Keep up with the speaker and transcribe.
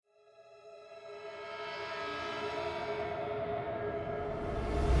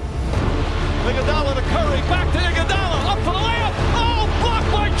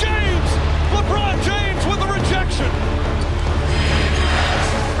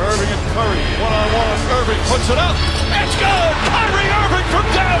puts it up. It's good! Kyrie Irving from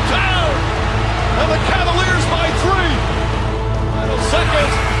downtown! And the Cavaliers by 3. Final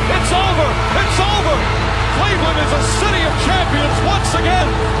seconds. It's over! It's over! Cleveland is a city of champions once again.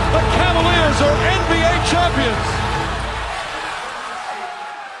 The Cavaliers are NBA champions.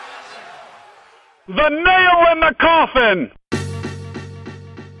 The nail in the coffin!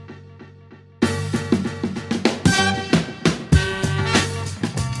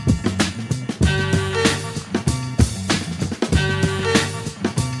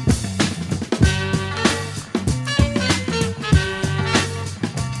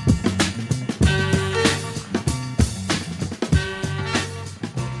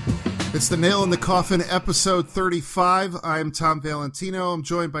 It's the Nail in the Coffin, episode 35. I'm Tom Valentino. I'm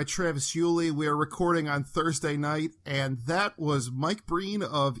joined by Travis Yulee. We are recording on Thursday night, and that was Mike Breen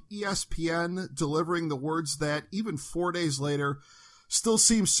of ESPN delivering the words that, even 4 days later, still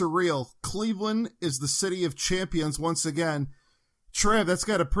seem surreal. Cleveland is the city of champions once again. Trav, that's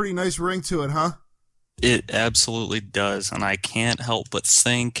got a pretty nice ring to it, huh? It absolutely does, and I can't help but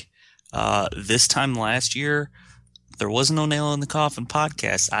think this time last year, there was no Nail in the Coffin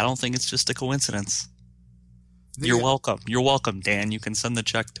podcast. I don't think it's just a coincidence. You're welcome. You're welcome, Dan. You can send the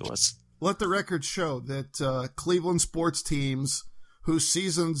check to us. Let the record show that Cleveland sports teams whose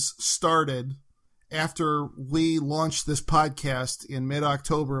seasons started after we launched this podcast in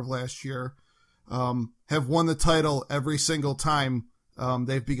mid-October of last year have won the title every single time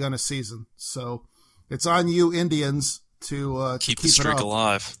they've begun a season. So it's on you, Indians, to keep the streak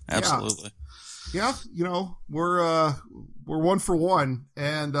alive. Absolutely. Yeah, you know, we're 1 for 1,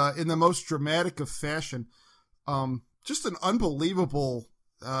 and in the most dramatic of fashion, just an unbelievable,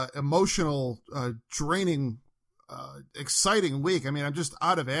 emotional, draining, exciting week. I mean, I'm just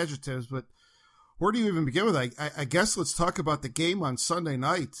out of adjectives, but where do you even begin with that? I guess let's talk about the game on Sunday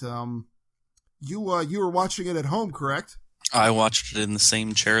night. You were watching it at home, correct? I watched it in the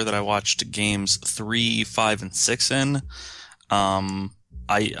same chair that I watched games 3, 5, and 6 in.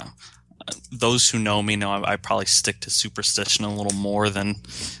 Those who know me know I probably stick to superstition a little more than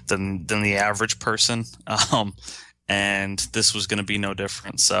the average person, and this was going to be no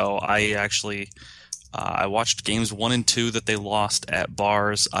different. So I actually I watched games 1 and 2 that they lost at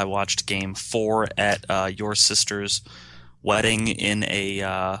bars. I watched game 4 at your sister's wedding in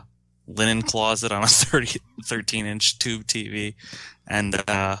a linen closet on a 13-inch tube TV, and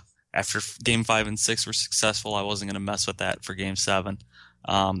after game 5 and 6 were successful, I wasn't going to mess with that for game 7.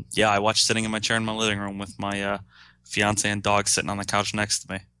 I watched sitting in my chair in my living room with my fiance and dog sitting on the couch next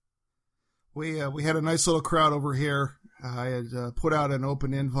to me. We had a nice little crowd over here. I had put out an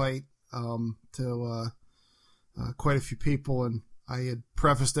open invite to quite a few people, and I had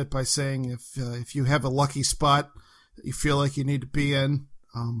prefaced it by saying if you have a lucky spot that you feel like you need to be in,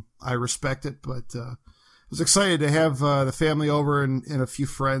 I respect it. But I was excited to have the family over and a few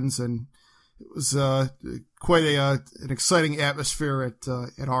friends, and it was quite an exciting atmosphere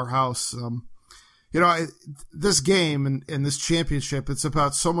at our house. This game and this championship, it's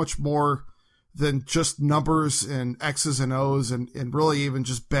about so much more than just numbers and X's and O's and really even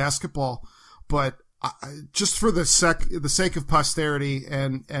just basketball. But just for the sake of posterity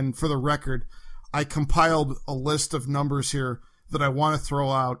and for the record, I compiled a list of numbers here that I want to throw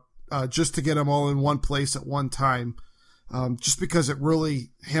out just to get them all in one place at one time, just because it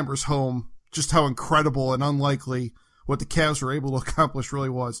really hammers home just how incredible and unlikely what the Cavs were able to accomplish really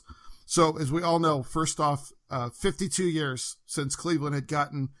was. So, as we all know, first off, 52 years since Cleveland had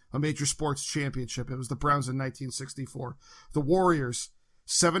gotten a major sports championship. It was the Browns in 1964. The Warriors,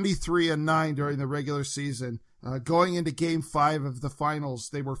 73-9 during the regular season. Going into Game 5 of the finals,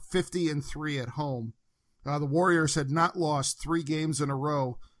 they were 50-3 at home. The Warriors had not lost 3 games in a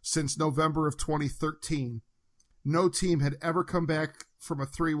row since November of 2013. No team had ever come back from a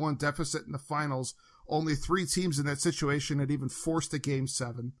 3-1 deficit in the finals. Only 3 teams in that situation had even forced a Game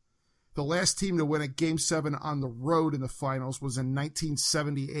 7. The last team to win a Game 7 on the road in the finals was in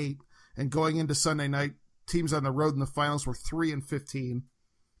 1978, and going into Sunday night, teams on the road in the finals were 3-15.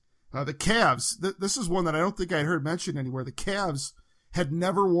 The Cavs, this is one that I don't think I'd heard mentioned anywhere. The Cavs had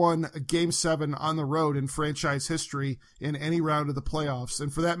never won a Game 7 on the road in franchise history in any round of the playoffs.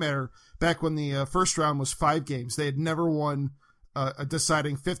 And for that matter, back when the first round was 5 games, they had never won a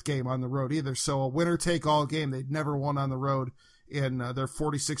deciding 5th game on the road either. So a winner-take-all game they'd never won on the road in their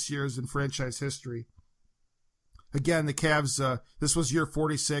 46 years in franchise history. Again, the Cavs, this was year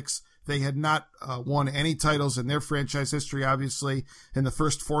 46. They had not won any titles in their franchise history, obviously, in the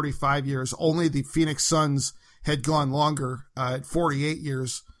first 45 years. Only the Phoenix Suns had gone longer, at 48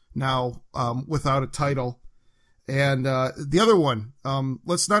 years now, without a title. And the other one,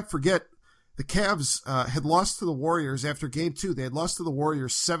 let's not forget, the Cavs had lost to the Warriors after Game 2. They had lost to the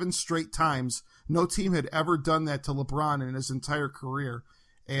Warriors 7 straight times. No team had ever done that to LeBron in his entire career.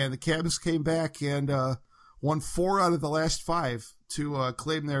 And the Cavs came back and won 4 out of the last 5 to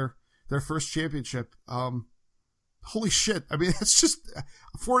claim their first championship. Holy shit. I mean, it's just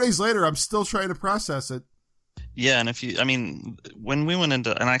 4 days later, I'm still trying to process it. Yeah, and when we went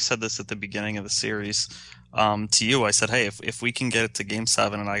into, and I said this at the beginning of the series, to you, I said, hey, if we can get it to Game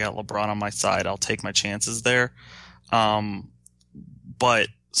 7 and I got LeBron on my side, I'll take my chances there. But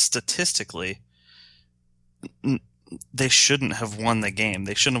statistically, they shouldn't have won the game.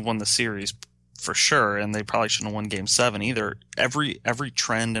 They shouldn't have won the series for sure, and they probably shouldn't have won Game 7 either. Every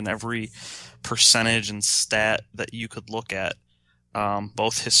trend and every percentage and stat that you could look at,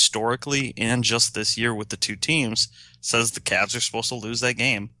 both historically and just this year with the two teams, says the Cavs are supposed to lose that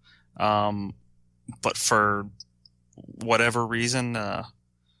game. But for whatever reason,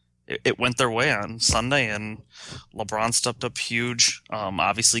 it went their way on Sunday, and LeBron stepped up huge.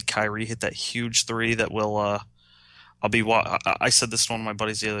 Obviously, Kyrie hit that huge 3 that will. I said this to one of my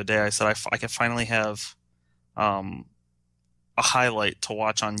buddies the other day. I said I can finally have a highlight to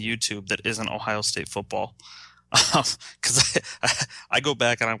watch on YouTube that isn't Ohio State football. Because I go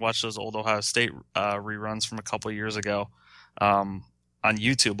back and I watch those old Ohio State reruns from a couple of years ago on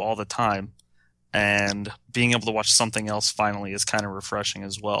YouTube all the time. And being able to watch something else finally is kind of refreshing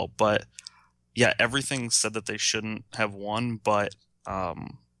as well. But yeah, everything said that they shouldn't have won, but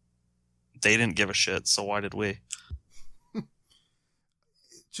they didn't give a shit. So why did we?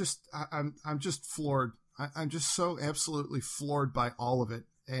 I'm just floored. I'm just so absolutely floored by all of it.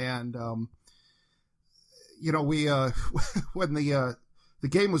 And we when the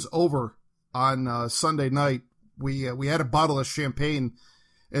game was over on Sunday night, we had a bottle of champagne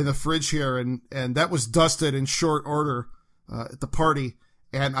in the fridge here, and that was dusted in short order at the party,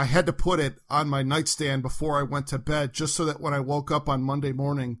 and I had to put it on my nightstand before I went to bed, just so that when I woke up on Monday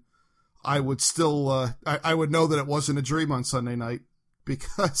morning, I would still I would know that it wasn't a dream on Sunday night,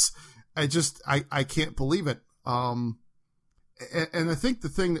 because I can't believe it. And I think the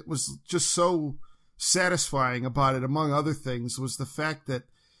thing that was just so satisfying about it, among other things, was the fact that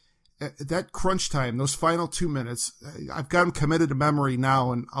that crunch time, those final 2 minutes, I've got them committed to memory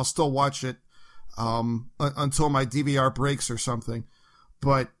now, and I'll still watch it until my DVR breaks or something.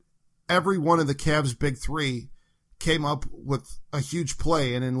 But every one of the Cavs' big 3 came up with a huge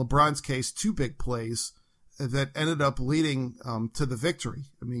play, and in LeBron's case, 2 big plays that ended up leading to the victory.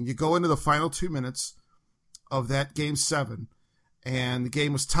 I mean, you go into the final 2 minutes of that Game 7, and the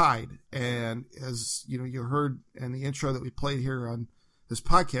game was tied. And as you heard in the intro that we played here on this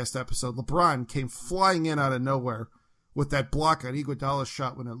podcast episode, LeBron came flying in out of nowhere with that block on Iguodala's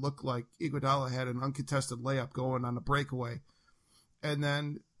shot when it looked like Iguodala had an uncontested layup going on a breakaway. And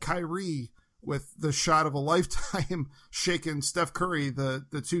then Kyrie with the shot of a lifetime shaking Steph Curry, the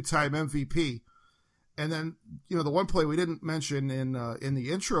 2-time MVP. And then, the one play we didn't mention in the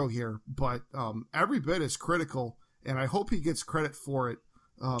intro here, but every bit is critical, and I hope he gets credit for it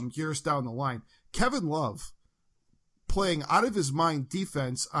years down the line. Kevin Love playing out of his mind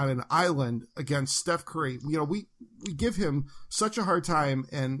defense on an island against Steph Curry. We give him such a hard time,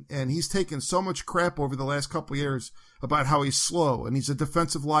 and he's taken so much crap over the last couple of years about how he's slow and he's a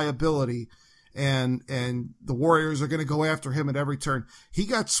defensive liability, and the Warriors are going to go after him at every turn. He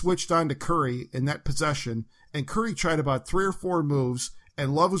got switched on to Curry in that possession, and Curry tried about 3 or 4 moves,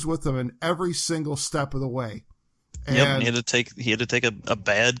 and Love was with him in every single step of the way. And he had to take a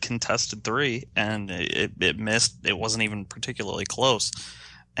bad contested 3, and it missed. It wasn't even particularly close,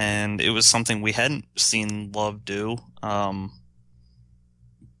 and it was something we hadn't seen Love do. But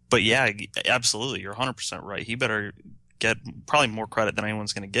yeah, absolutely, you're 100% right. He better get probably more credit than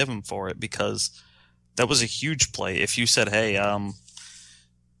anyone's going to give him for it, because that was a huge play. If you said, hey,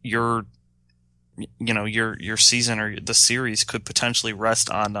 your season or the series could potentially rest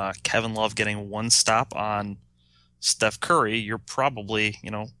on Kevin Love getting 1 stop on Steph Curry, you're probably,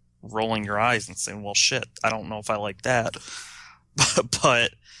 rolling your eyes and saying, well, shit, I don't know if I like that.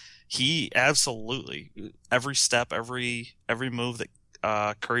 But he absolutely, every step, every move that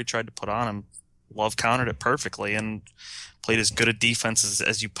Curry tried to put on him, Love countered it perfectly and played as good a defense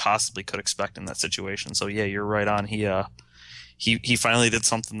as you possibly could expect in that situation. So yeah, you're right on. He finally did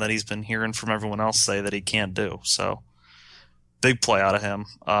something that he's been hearing from everyone else say that he can't do. So big play out of him.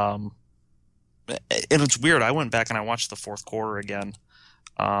 And it's weird. I went back and I watched the fourth quarter again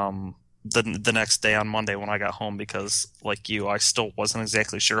the next day on Monday when I got home, because like you, I still wasn't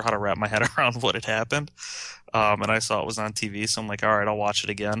exactly sure how to wrap my head around what had happened. And I saw it was on TV, so I'm like, all right, I'll watch it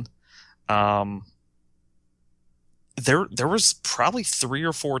again. there was probably 3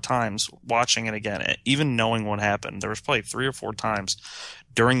 or 4 times watching it again, even knowing what happened. There was probably 3 or 4 times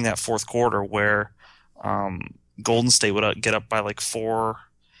during that fourth quarter where Golden State would get up by like 4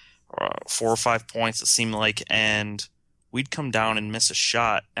 or 5 points, it seemed like, and we'd come down and miss a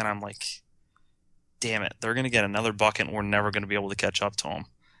shot, and I'm like, damn it, they're going to get another bucket, and we're never going to be able to catch up to them.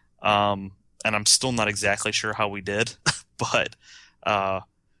 And I'm still not exactly sure how we did, but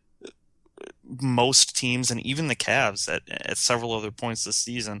most teams, and even the Cavs at several other points this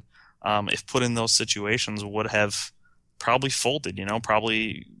season, if put in those situations, would have probably folded,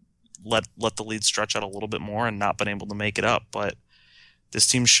 probably let the lead stretch out a little bit more and not been able to make it up. But this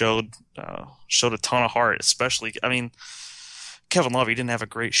team showed a ton of heart, especially, I mean, Kevin Love, he didn't have a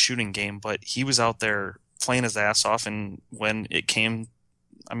great shooting game, but he was out there playing his ass off, and when it came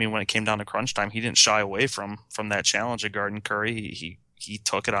down to crunch time, he didn't shy away from that challenge of guarding Curry. He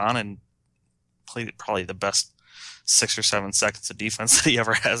took it on and played probably the best 6 or 7 seconds of defense that he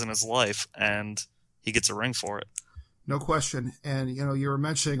ever has in his life, and he gets a ring for it. No question. And, you were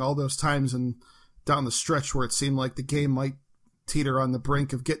mentioning all those times and down the stretch where it seemed like the game might teeter on the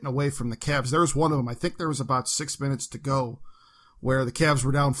brink of getting away from the Cavs. There was one of them, I think there was about 6 minutes to go, where the Cavs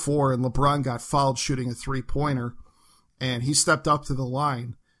were down 4 and LeBron got fouled shooting a 3-pointer, and he stepped up to the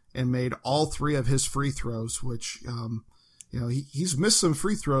line and made all 3 of his free throws, which, he's missed some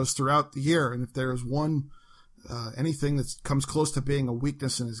free throws throughout the year. And if there's anything that comes close to being a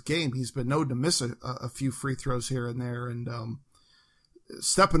weakness in his game, he's been known to miss a few free throws here and there. And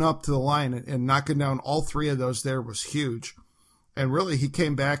stepping up to the line and knocking down all 3 of those there was huge. And really, he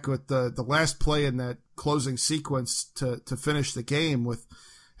came back with the last play in that closing sequence to finish the game with,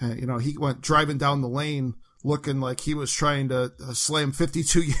 he went driving down the lane looking like he was trying to slam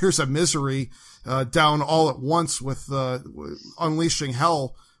 52 years of misery down all at once with unleashing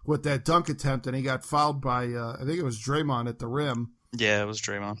hell with that dunk attempt, and he got fouled by I think it was Draymond at the rim. Yeah, it was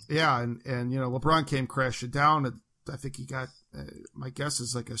Draymond. Yeah, and LeBron came crashing down. And I think he got, my guess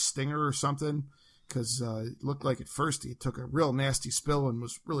is like a stinger or something, because it looked like at first he took a real nasty spill and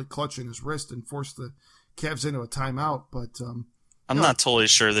was really clutching his wrist and forced the Cavs into a timeout. But I'm not totally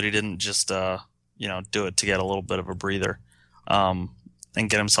sure that he didn't just do it to get a little bit of a breather and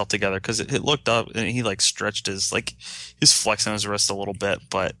get himself together, because it looked up and he like stretched he's flexing his wrist a little bit,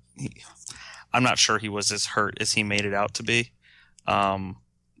 but I'm not sure he was as hurt as he made it out to be.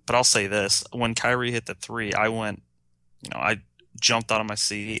 But I'll say this, when Kyrie hit the 3, I jumped out of my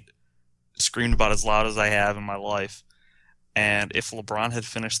seat, screamed about as loud as I have in my life. And if LeBron had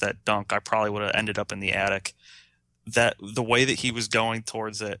finished that dunk, I probably would have ended up in the attic. That the way that he was going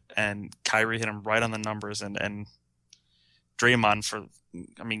towards it, and Kyrie hit him right on the numbers, and Draymond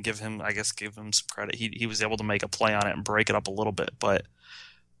give him some credit. He was able to make a play on it and break it up a little bit, but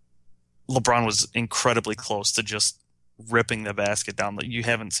LeBron was incredibly close to just ripping the basket down. You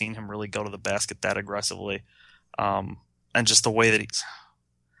haven't seen him really go to the basket that aggressively. And just the way that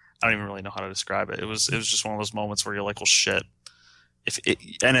I don't even really know how to describe it. It was just one of those moments where you're like, well, shit.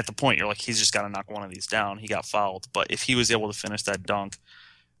 And at the point you're like, he's just got to knock one of these down. He got fouled, but if he was able to finish that dunk,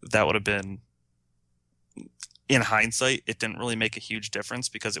 that would have been, in hindsight, it didn't really make a huge difference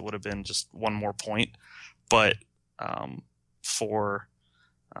because it would have been just one more point. But for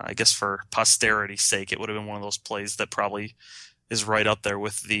posterity's sake, it would have been one of those plays that probably is right up there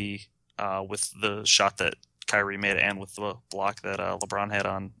with the shot that Kyrie made and with the block that LeBron had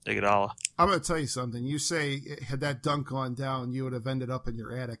on Iguodala. I'm going to tell you something. You say, had that dunk gone down, you would have ended up in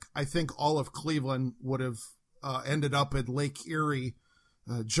your attic. I think all of Cleveland would have ended up in Lake Erie,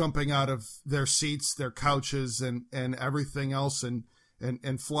 jumping out of their seats, their couches, and everything else, and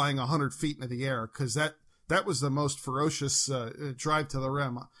flying 100 feet into the air, because that was the most ferocious drive to the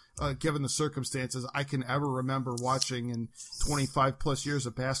rim, given the circumstances, I can ever remember watching in 25 plus years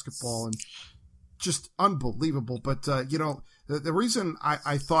of basketball, and just unbelievable. But the reason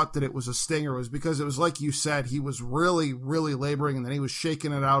I thought that it was a stinger was because it was like you said, he was really, really laboring, and then he was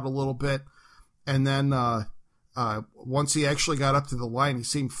shaking it out a little bit, and then once he actually got up to the line, he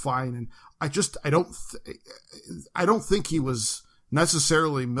seemed fine. And I don't think he was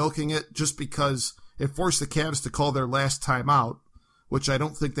necessarily milking it, just because it forced the Cavs to call their last timeout, which I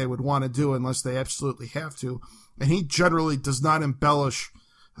don't think they would want to do unless they absolutely have to. And he generally does not embellish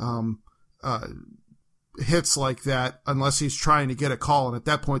hits like that unless he's trying to get a call. And at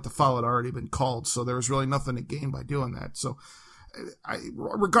that point, the foul had already been called, so there was really nothing to gain by doing that. So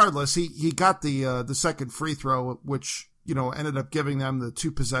regardless, he got the second free throw, which, ended up giving them the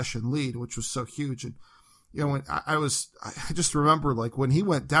 2-possession lead, which was so huge. And, I just remember, like, when he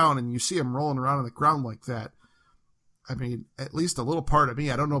went down and you see him rolling around on the ground like that, I mean, at least a little part of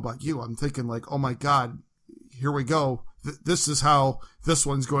me, I don't know about you, I'm thinking like, oh my God, here we go. This is how this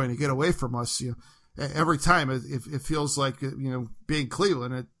one's going to get away from us. Every time it feels like, being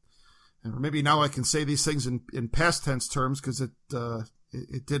Cleveland, and maybe now I can say these things in past tense terms because it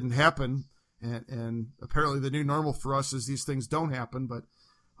didn't happen. And apparently the new normal for us is these things don't happen. But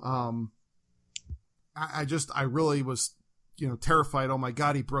I really was, terrified. Oh my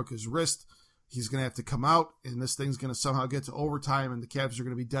God, he broke his wrist. He's going to have to come out, and this thing's going to somehow get to overtime, and the Cavs are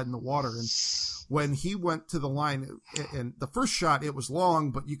going to be dead in the water. And when he went to the line, and the first shot, it was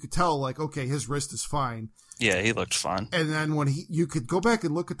long, but you could tell, like, okay, his wrist is fine. Yeah, he looked fine. And then when you could go back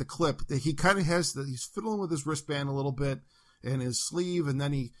and look at the clip, that he kind of he's fiddling with his wristband a little bit and his sleeve, and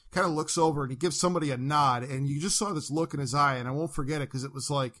then he kind of looks over and he gives somebody a nod, and you just saw this look in his eye, and I won't forget it because it was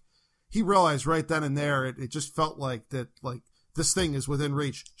like he realized right then and there, it just felt like that, like, this thing is within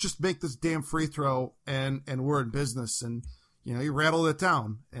reach. Just make this damn free throw, and we're in business. And he rattled it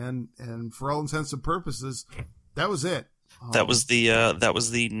down, and for all intents and purposes, that was it. That was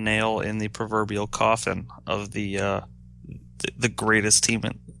the nail in the proverbial coffin of the greatest team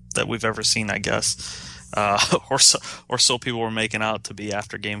that we've ever seen, I guess, or so people were making out to be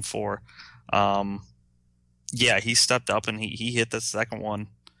after Game 4. Yeah, he stepped up and he hit the second one.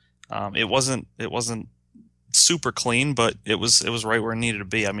 It wasn't super clean, but it was right where it needed to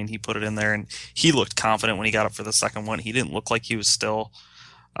be. I mean, he put it in there, and he looked confident when he got up for the second one. He didn't look like he was still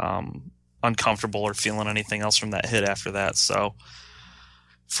uncomfortable or feeling anything else from that hit after that. So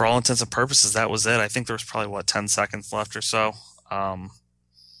for all intents and purposes, that was it. I think there was probably 10 seconds left or so.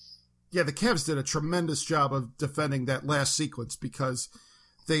 Yeah, the Cavs did a tremendous job of defending that last sequence because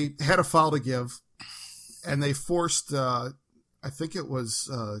they had a foul to give, and they forced I think it was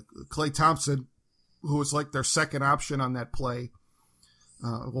Klay Thompson, who was like their second option on that play.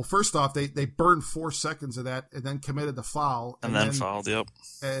 Well, first off, they burned 4 seconds of that and then committed the foul. And then fouled, yep.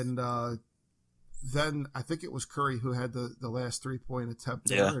 And then I think it was Curry who had the last 3-point attempt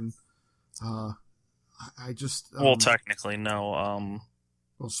there. Yeah. And I just... well, technically, no.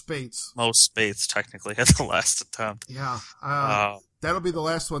 Spates. Spates technically had the last attempt. Yeah. That'll be the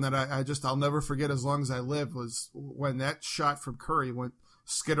last one that I'll never forget as long as I live, was when that shot from Curry went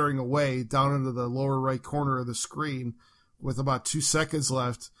skittering away down into the lower right corner of the screen with about 2 seconds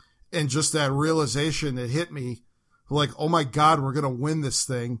left, and just that realization that hit me, like, oh my God, we're going to win this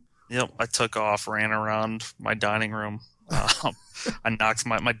thing. Yep, I took off, ran around my dining room. I knocked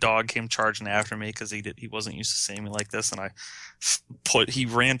my dog came charging after me because he wasn't used to seeing me like this, and he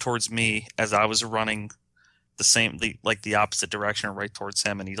ran towards me as I was running the opposite direction right towards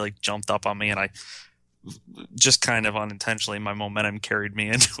him, and he like jumped up on me, and I just kind of unintentionally, my momentum carried me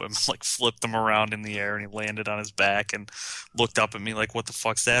into him, like flipped him around in the air, and he landed on his back and looked up at me like, what the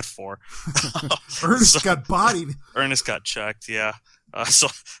fuck's that for? Ernest got bodied. Ernest got checked, yeah. So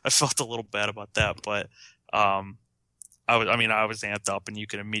I felt a little bad about that, but I was amped up, and you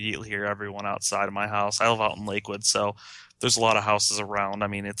could immediately hear everyone outside of my house. I live out in Lakewood, so there's a lot of houses around. I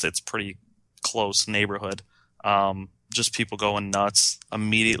mean, it's pretty close neighborhood. Just people going nuts.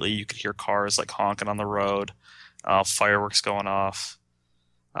 Immediately you could hear cars like honking on the road, fireworks going off.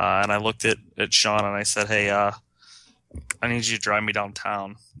 And I looked at Sean and I said, hey, I need you to drive me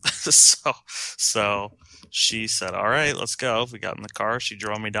downtown. So she said, all right, let's go. We got in the car. She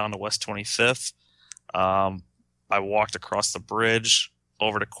drove me down to West 25th. I walked across the bridge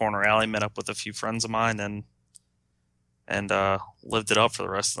over to Corner Alley, met up with a few friends of mine, and lived it up for the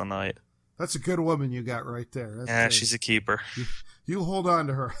rest of the night. That's a good woman you got right there. That's she's a keeper. You hold on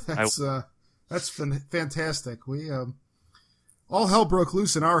to her. That's fantastic. We all hell broke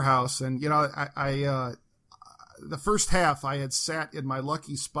loose in our house, and I the first half I had sat in my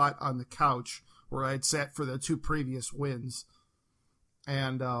lucky spot on the couch where I had sat for the 2 previous wins,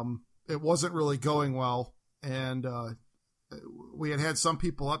 and it wasn't really going well. And we had some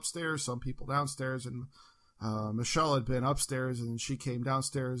people upstairs, some people downstairs, and Michelle had been upstairs, and she came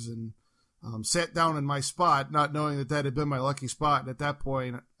downstairs and sat down in my spot, not knowing that had been my lucky spot. And at that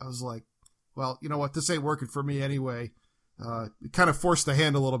point, I was like, well, you know what? This ain't working for me anyway. It kind of forced the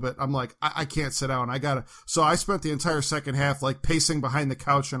hand a little bit. I'm like, I can't sit down. So I spent the entire second half like pacing behind the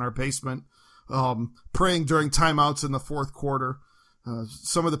couch in our basement, praying during timeouts in the fourth quarter.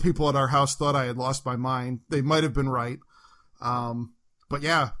 Some of the people at our house thought I had lost my mind. They might have been right. But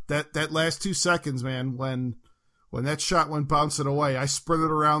yeah, that last 2 seconds, man, when that shot went bouncing away, I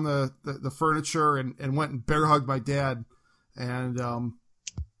sprinted around the furniture and went and bear hugged my dad. And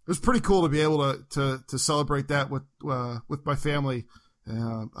it was pretty cool to be able to celebrate that with my family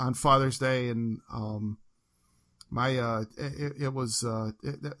on Father's Day. And that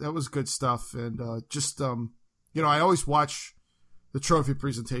was good stuff. And I always watch the trophy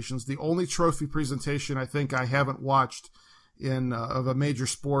presentations. The only trophy presentation I think I haven't watched of a major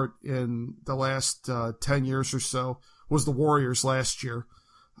sport in the last 10 years or so was the Warriors last year.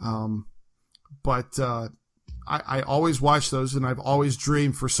 But I always watch those, and I've always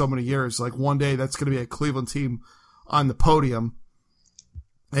dreamed for so many years, like one day that's going to be a Cleveland team on the podium.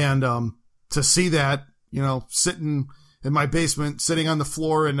 And to see that, sitting in my basement, sitting on the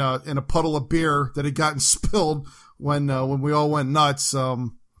floor in a puddle of beer that had gotten spilled when we all went nuts,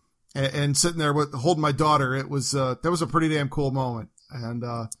 and sitting there holding my daughter, that was a pretty damn cool moment, and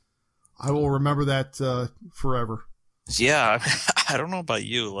I will remember that forever. Yeah, I don't know about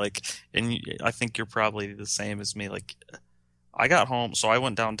you, and I think you're probably the same as me. I got home, so I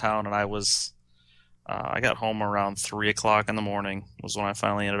went downtown, and I got home around 3:00 in the morning was when I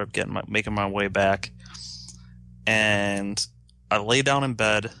finally ended up making my way back, and I lay down in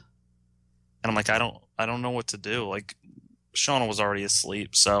bed, and I'm like, I don't know what to do. Shauna was already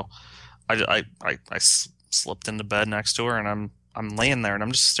asleep, so I slipped into bed next to her, and I'm laying there, and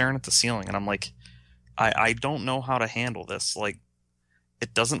I'm just staring at the ceiling, and I'm like, I don't know how to handle this.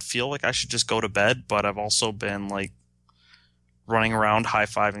 It doesn't feel like I should just go to bed, but I've also been running around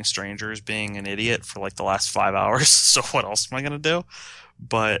high-fiving strangers, being an idiot for the last 5 hours. So what else am I going to do?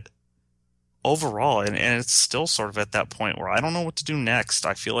 But overall, and it's still sort of at that point where I don't know what to do next.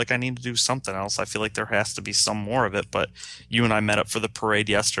 I feel like I need to do something else. I feel like there has to be some more of it. But you and I met up for the parade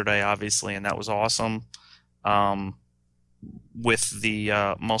yesterday, obviously, and that was awesome. With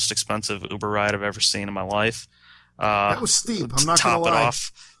the most expensive Uber ride I've ever seen in my life. That was steep. I'm not going to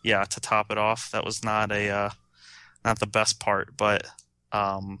lie. To top it off, that was not the best part. But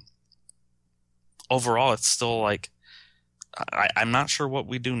overall, it's still I'm not sure what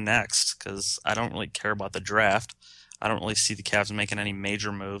we do next, because I don't really care about the draft. I don't really see the Cavs making any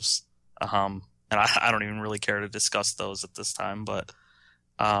major moves, and I don't even really care to discuss those at this time. But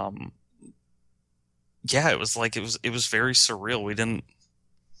yeah, it was very surreal. We didn't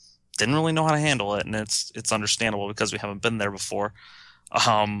really know how to handle it, and it's understandable because we haven't been there before.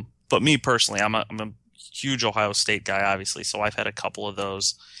 But me personally, I'm a huge Ohio State guy, obviously, so I've had a couple of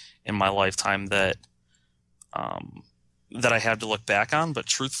those in my lifetime that I had to look back on. But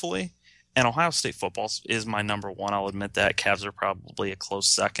truthfully, and Ohio State football is my number one. I'll admit that. Cavs are probably a close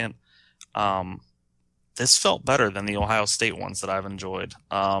second. This felt better than the Ohio State ones that I've enjoyed.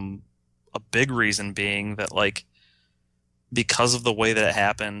 A big reason being that, because of the way that it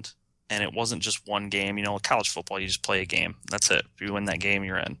happened, and it wasn't just one game. College football, you just play a game. That's it. If you win that game,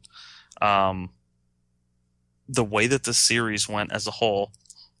 you're in. The way that the series went as a whole,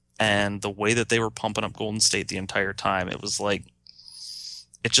 and the way that they were pumping up Golden State the entire time, it was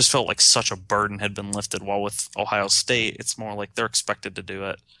it just felt like such a burden had been lifted. While with Ohio State, it's more like they're expected to do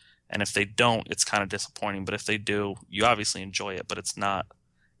it. And if they don't, it's kind of disappointing. But if they do, you obviously enjoy it, but it's not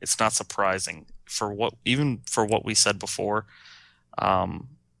surprising for what we said before.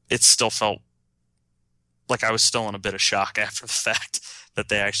 It still felt like I was still in a bit of shock after the fact that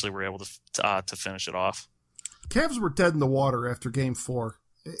they actually were able to finish it off. Cavs were dead in the water after Game 4.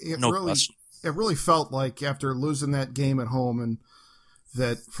 It really felt like after losing that game at home, and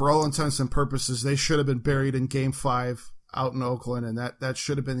that for all intents and purposes they should have been buried in Game 5 out in Oakland, and that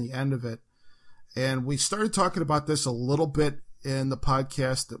should have been the end of it. And we started talking about this a little bit in the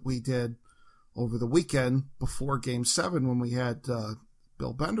podcast that we did over the weekend before Game 7 when we had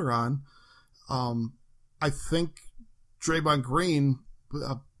Bill Bender on. I think Draymond Green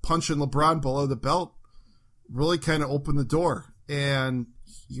punching LeBron below the belt really kind of opened the door. And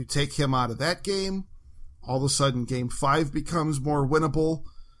you take him out of that game, all of a sudden Game 5 becomes more winnable.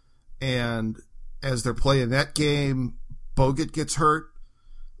 And as they're playing that game, Bogut gets hurt,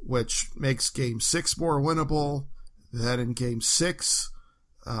 which makes Game 6 more winnable. Then in Game 6,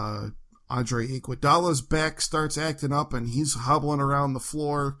 Andre Iguodala's back starts acting up, and he's hobbling around the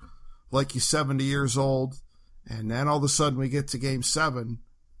floor like he's 70 years old. And then all of a sudden we get to Game 7,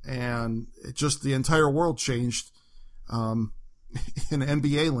 and the entire world changed in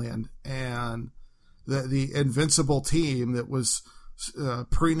NBA land. And the invincible team that was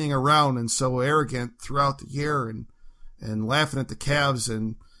preening around and so arrogant throughout the year and laughing at the Cavs,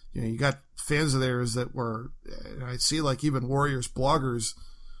 and you got fans of theirs that were, I see even Warriors bloggers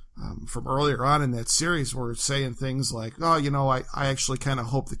from earlier on in that series were saying things like, I actually kind of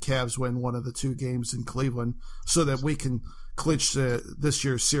hope the Cavs win one of the two games in Cleveland so that we can clinch this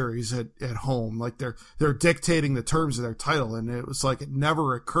year's series at home. They're dictating the terms of their title, and it was it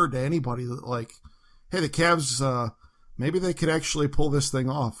never occurred to anybody that hey, the Cavs, maybe they could actually pull this thing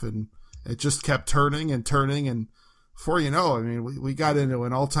off. And it just kept turning and turning, and before you know, we got into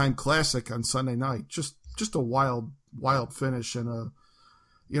an all-time classic on Sunday night. Just a wild wild finish. And,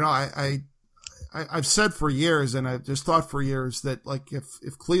 I've said for years, and I've just thought for years, that like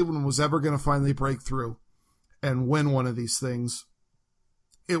if Cleveland was ever going to finally break through and win one of these things,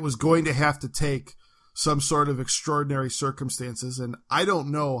 it was going to have to take some sort of extraordinary circumstances. And I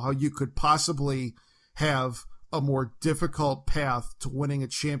don't know how you could possibly have a more difficult path to winning a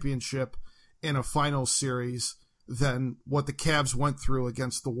championship in a final series than what the Cavs went through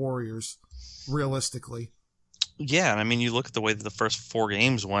against the Warriors, realistically. Yeah, and I mean, you look at the way that the first 4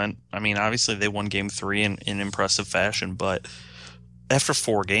 games went. I mean, obviously they won Game 3 in impressive fashion, but after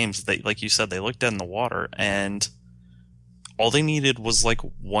 4 games, they, like you said, they looked dead in the water, and all they needed was like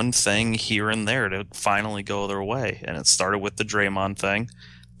one thing here and there to finally go their way, and it started with the Draymond thing.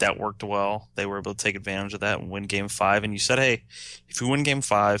 That worked well. They were able to take advantage of that and win Game 5, and you said, hey, if you win Game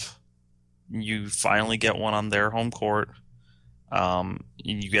 5, you finally get one on their home court.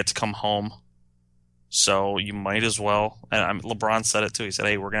 You get to come home. So you might as well, and LeBron said it too. He said,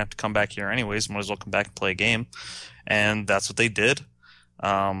 hey, we're going to have to come back here anyways. Might as well come back and play a game. And that's what they did.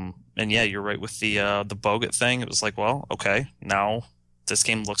 And yeah, you're right with the Bogut thing. It was like, well, okay, now this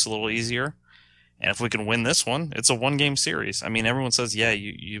game looks a little easier. And if we can win this one, it's a 1-game series. I mean, everyone says, yeah,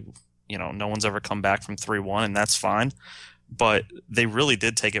 you know, no one's ever come back from 3-1, and that's fine. But they really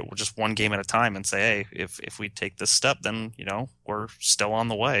did take it just 1 game at a time and say, hey, if we take this step, then, you know, we're still on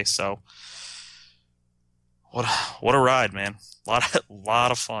the way. So what a ride, man.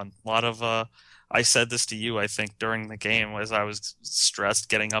 Lot of fun. A lot of I said this to you, I think, during the game as I was stressed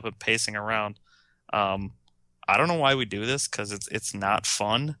getting up and pacing around. I don't know why we do this, because it's not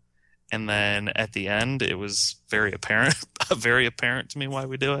fun. And then at the end, it was very apparent to me why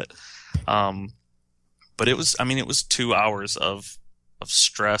we do it. But it was 2 hours of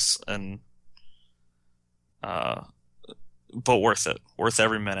stress and, but worth it, worth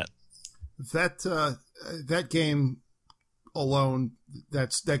every minute. That game alone,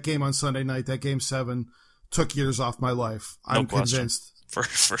 that game on Sunday night, that Game 7, took years off my life. I'm convinced. For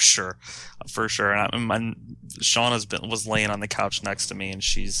sure. And Shauna was laying on the couch next to me, and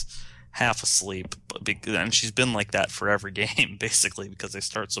she's half asleep, and she's been like that for every game basically, because they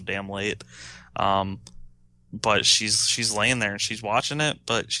start so damn late. But she's laying there and she's watching it,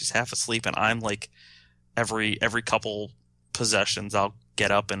 but she's half asleep, and I'm like, every couple possessions I'll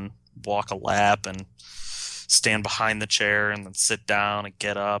get up and walk a lap and stand behind the chair and then sit down and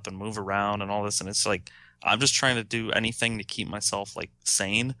get up and move around and all this, and it's like I'm just trying to do anything to keep myself like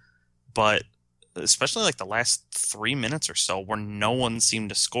sane. But especially like the last 3 minutes or so, where no one seemed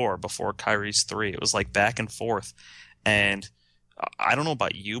to score before Kyrie's 3, it was like back and forth. And I don't know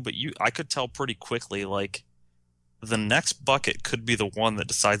about you, but I could tell pretty quickly, like, the next bucket could be the one that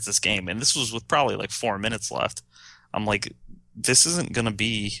decides this game. And this was with probably like 4 minutes left. I'm like, this isn't going to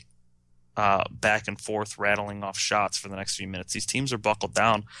be back and forth rattling off shots for the next few minutes. These teams are buckled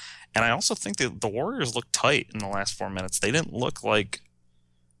down. And I also think that the Warriors looked tight in the last 4 minutes. They looked like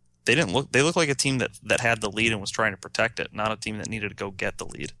a team that had the lead and was trying to protect it, not a team that needed to go get the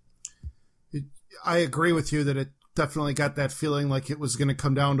lead. I agree with you that it definitely got that feeling like it was going to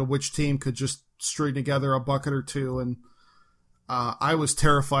come down to which team could just string together a bucket or two. And I was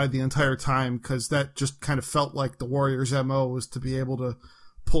terrified the entire time, because that just kind of felt like the Warriors' MO was to be able to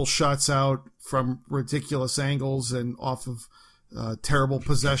pull shots out from ridiculous angles and off of terrible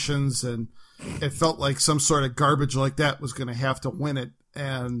possessions. And it felt like some sort of garbage like that was going to have to win it.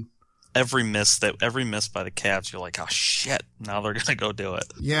 And every miss by the Cavs, you're like, oh shit, now they're going to go do it.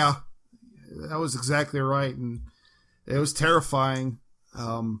 Yeah, that was exactly right. And it was terrifying.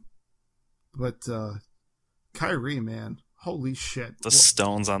 But Kyrie, man, holy shit. The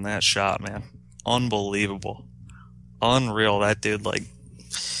stones on that shot, man. Unbelievable. Unreal. That dude, like,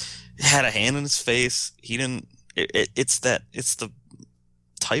 had a hand in his face. He didn't, it's the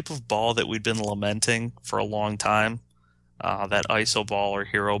type of ball that we'd been lamenting for a long time. That ISO ball or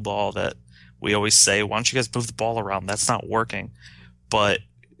hero ball that we always say, why don't you guys move the ball around? That's not working. But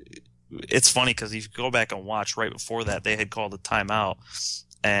it's funny, because if you go back and watch, right before that, they had called a timeout.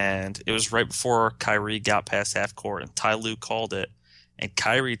 And it was right before Kyrie got past half court, and Ty Lue called it. And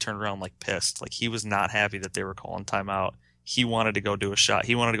Kyrie turned around like pissed. Like, he was not happy that they were calling timeout. He wanted to go do a shot.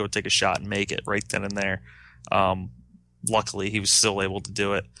 He wanted to go take a shot and make it right then and there. Luckily, he was still able to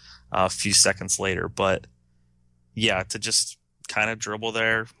do it a few seconds later. But yeah, to just kind of dribble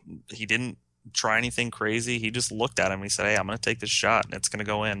there, he didn't try anything crazy. He just looked at him and he said, hey, I'm going to take this shot and it's going to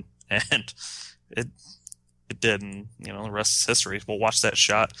go in. And it did. And, you know, the rest is history. We'll watch that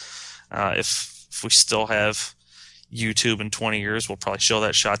shot. If we still have, YouTube in 20 years will probably show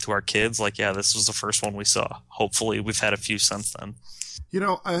that shot to our kids. Like, yeah, this was the first one we saw. Hopefully we've had a few since then.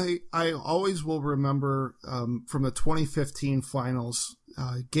 I always will remember from the 2015 finals,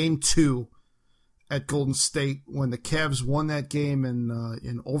 game 2 at Golden State when the Cavs won that game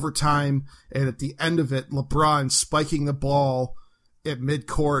in overtime, and at the end of it, LeBron spiking the ball at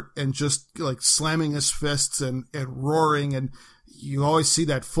midcourt and just like slamming his fists and roaring. And you always see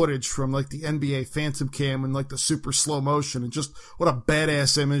that footage from like the NBA Phantom Cam and like the super slow motion, and just what a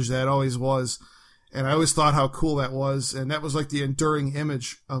badass image that always was. And I always thought how cool that was. And that was like the enduring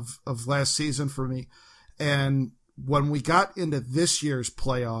image of last season for me. And when we got into this year's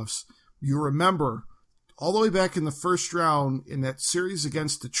playoffs, you remember all the way back in the first round in that series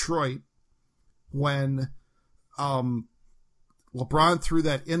against Detroit when LeBron threw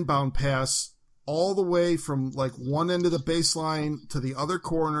that inbound pass all the way from like one end of the baseline to the other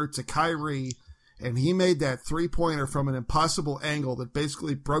corner to Kyrie, and he made that three-pointer from an impossible angle that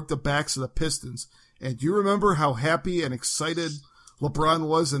basically broke the backs of the Pistons. And do you remember how happy and excited LeBron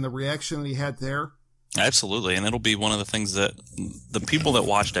was and the reaction that he had there? Absolutely, and it'll be one of the things that the people that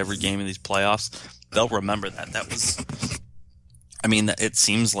watched every game of these playoffs, they'll remember that. That was, I mean, it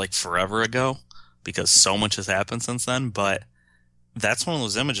seems like forever ago because so much has happened since then, but that's one of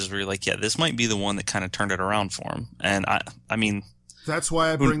those images where you're like, yeah, this might be the one that kind of turned it around for him. And I mean, that's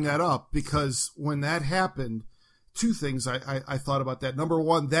why I bring that up, because when that happened, two things I thought about that. Number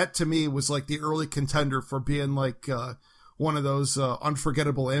one, that to me was like the early contender for being like one of those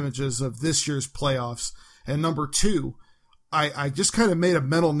unforgettable images of this year's playoffs. And number two, I just kind of made a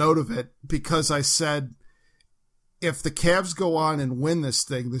mental note of it because I said, if the Cavs go on and win this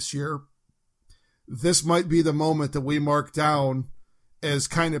thing this year, this might be the moment that we mark down as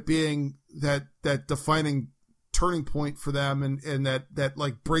kind of being that defining turning point for them, and that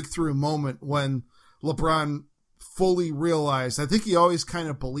like breakthrough moment when LeBron fully realized, I think he always kind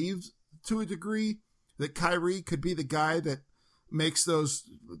of believed to a degree, that Kyrie could be the guy that makes those,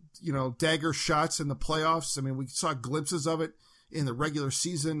 dagger shots in the playoffs. I mean, we saw glimpses of it in the regular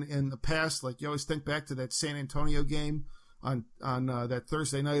season in the past. Like, you always think back to that San Antonio game on that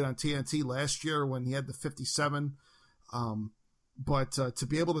Thursday night on TNT last year when he had the 57. But to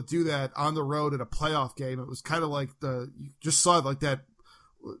be able to do that on the road at a playoff game, it was kind of like you just saw like that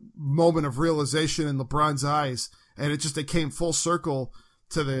moment of realization in LeBron's eyes, and it came full circle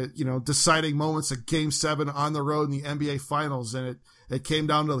to the deciding moments of Game 7 on the road in the NBA Finals, and it came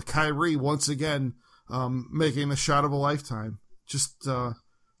down to Kyrie once again making the shot of a lifetime. Just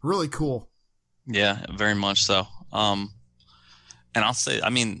really cool. Yeah, very much so. And I'll say, I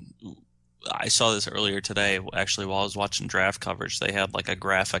mean, I saw this earlier today, actually, while I was watching draft coverage. They had like a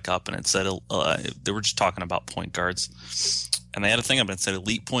graphic up, and it said they were just talking about point guards, and they had a thing up and it said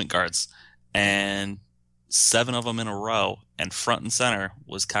elite point guards, and 7 of them in a row, and front and center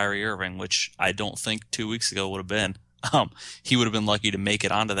was Kyrie Irving, which I don't think 2 weeks ago would have been. He would have been lucky to make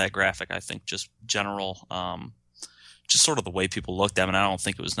it onto that graphic. I think just general, just sort of the way people looked at him, and I don't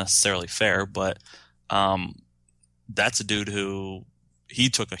think it was necessarily fair, but that's a dude who he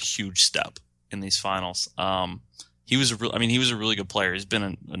took a huge step in these finals. He was a really good player. He's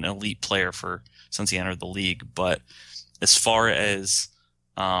been an elite player since he entered the league. But as far as,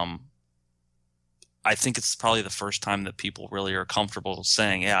 I think it's probably the first time that people really are comfortable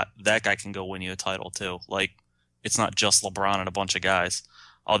saying, yeah, that guy can go win you a title too. Like, it's not just LeBron and a bunch of guys.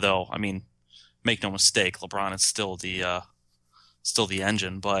 Although, I mean, make no mistake, LeBron is still the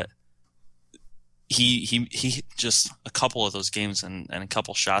engine, but he just, a couple of those games and a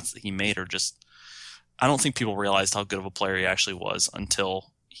couple shots that he made are just, I don't think people realized how good of a player he actually was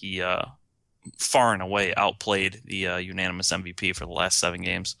until he far and away outplayed the unanimous MVP for the last 7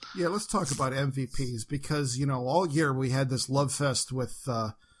 games. Yeah, let's talk about MVPs, because all year we had this love fest with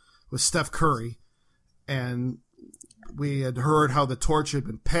Steph Curry, and we had heard how the torch had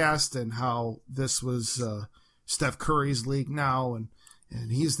been passed and how this was Steph Curry's league now, and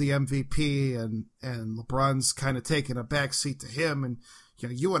he's the MVP, and LeBron's kind of taking a back seat to him. And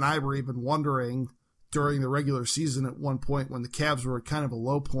you and I were even wondering during the regular season at one point when the Cavs were at kind of a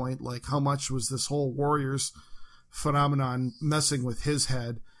low point, like how much was this whole Warriors phenomenon messing with his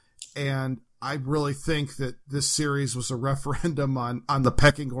head. And I really think that this series was a referendum on the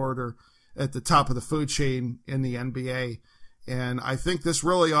pecking order at the top of the food chain in the NBA. And I think this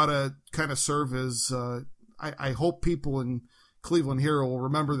really ought to kind of serve as, I hope people in Cleveland here will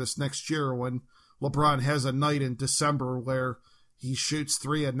remember this next year when LeBron has a night in December where he shoots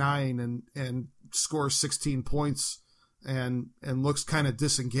 3 of 9 and scores 16 points and looks kind of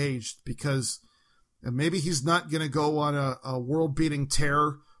disengaged, because maybe he's not going to go on a world-beating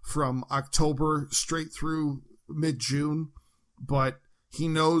tear from October straight through mid-June, but he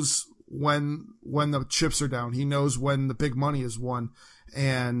knows when the chips are down. He knows when the big money is won,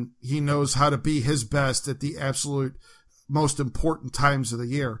 and he knows how to be his best at the absolute most important times of the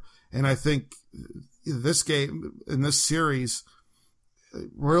year. And I think this game in this series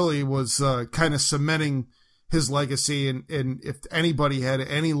really was kind of cementing his legacy. And if anybody had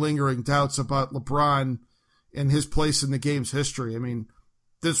any lingering doubts about LeBron and his place in the game's history, I mean,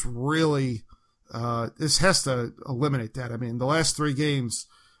 this really this has to eliminate that. I mean, the last 3 games,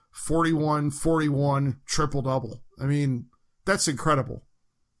 41, 41, triple-double. I mean, that's incredible.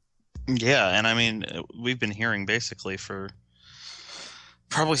 Yeah, and I mean, we've been hearing basically for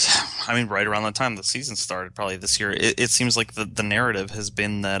probably, I mean, right around the time the season started, probably this year, it seems like the narrative has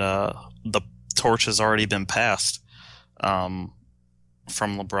been that the torch has already been passed from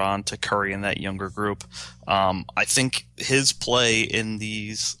LeBron to Curry and that younger group. I think his play in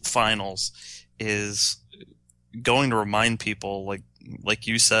these finals is going to remind people, like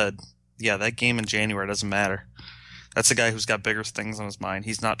you said, yeah, that game in January doesn't matter. That's a guy who's got bigger things on his mind.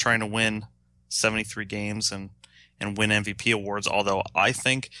 He's not trying to win 73 games and win MVP awards, although I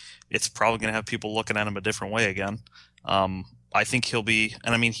think it's probably going to have people looking at him a different way again. I think he'll be,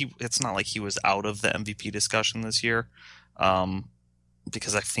 and I mean, it's not like he was out of the MVP discussion this year,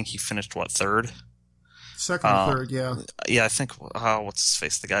 because I think he finished, third? Second or third, yeah. Yeah, I think, what's his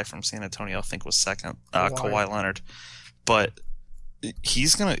face? The guy from San Antonio, I think, was second, Kawhi Leonard. But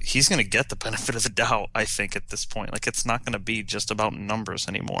he's gonna get the benefit of the doubt, I think, at this point. Like, it's not gonna be just about numbers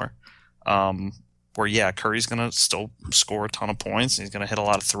anymore. Where, yeah, Curry's gonna still score a ton of points, and he's gonna hit a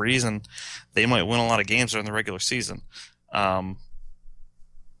lot of threes, and they might win a lot of games during the regular season. Come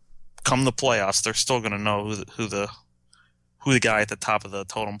the playoffs, they're still gonna know who the guy at the top of the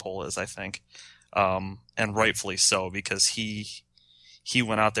totem pole is, I think. And rightfully so, because he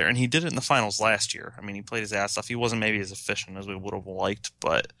went out there, and he did it in the finals last year. I mean, he played his ass off. He wasn't maybe as efficient as we would have liked,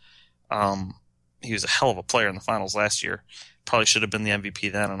 but he was a hell of a player in the finals last year. Probably should have been the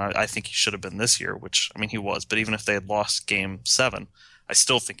MVP then, and I think he should have been this year, which, I mean, he was. But even if they had lost Game 7, I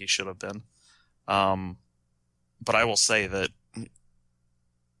still think he should have been. But I will say that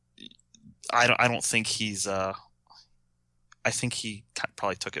I don't think he's I think he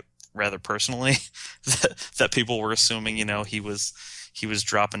probably took it rather personally that people were assuming, he was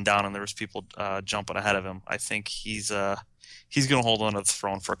dropping down and there was people jumping ahead of him. I think he's going to hold on to the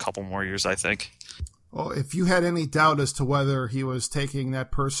throne for a couple more years, I think. Well, if you had any doubt as to whether he was taking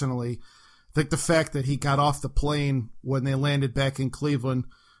that personally, I think the fact that he got off the plane when they landed back in Cleveland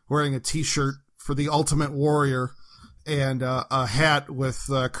wearing a T-shirt for the Ultimate Warrior and a hat with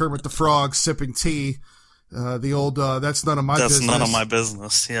Kermit the Frog sipping tea, the old "That's none of my business." That's none of my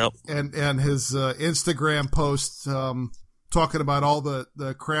business. Yep. And his Instagram post talking about all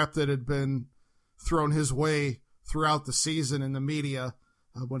the crap that had been thrown his way throughout the season in the media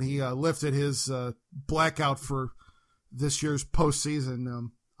when he lifted his blackout for this year's postseason.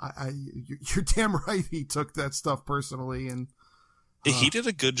 You're damn right he took that stuff personally, and he did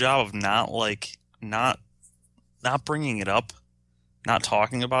a good job of not bringing it up, not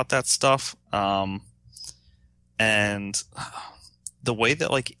talking about that stuff. And the way that,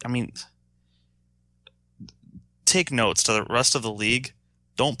 take notes to the rest of the league.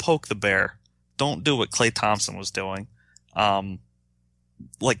 Don't poke the bear. Don't do what Klay Thompson was doing. Klay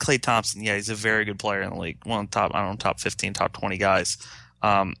Thompson, yeah, he's a very good player in the league. One of the top 15, top 20 guys.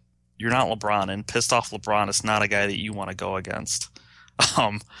 You're not LeBron, and pissed off LeBron is not a guy that you want to go against.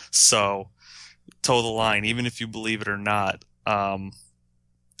 So toe the line, even if you believe it or not.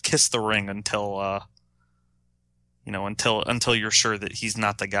 Kiss the ring until you're sure that he's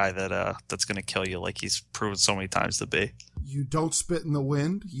not the guy that's going to kill you, like he's proven so many times to be. You don't spit in the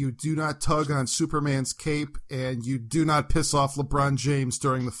wind. You do not tug on Superman's cape, and you do not piss off LeBron James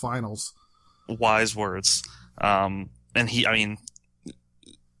during the finals. Wise words. And he'll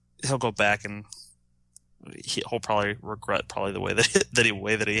go back and he'll probably regret the way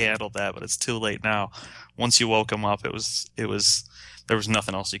that he handled that, but it's too late now. Once you woke him up, it was there was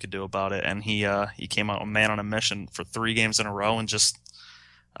nothing else you could do about it, and he came out a man on a mission for 3 games in a row, and just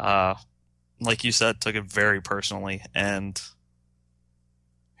like you said, took it very personally, and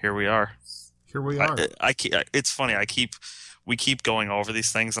here we are. It's funny. We keep going over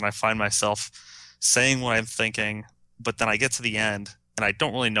these things, and I find myself saying what I'm thinking, but then I get to the end, and I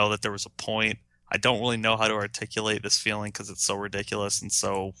don't really know that there was a point. I don't really know how to articulate this feeling because it's so ridiculous and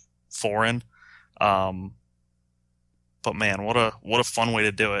so foreign. But man, what a fun way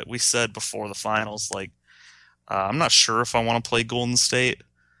to do it. We said before the finals, I'm not sure if I want to play Golden State.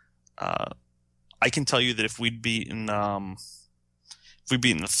 I can tell you that if we'd we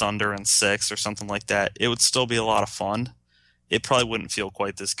beaten the Thunder in 6 or something like that, it would still be a lot of fun. It probably wouldn't feel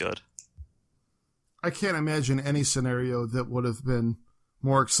quite this good. I can't imagine any scenario that would have been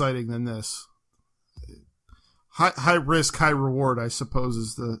more exciting than this. High risk, high reward, I suppose,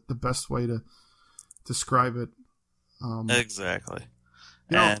 is the best way to describe it. Exactly.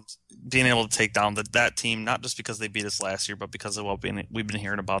 And being able to take down that team, not just because they beat us last year, but because of what we've been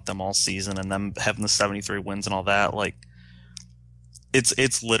hearing about them all season and them having the 73 wins and all that. Like,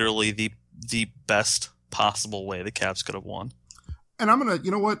 it's literally the best possible way the Cavs could have won. And I'm gonna,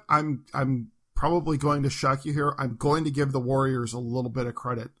 you know what? I'm probably going to shock you here. I'm going to give the Warriors a little bit of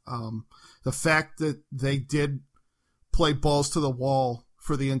credit. The fact that they did play balls to the wall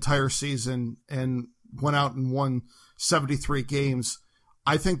for the entire season and went out and won 73 games.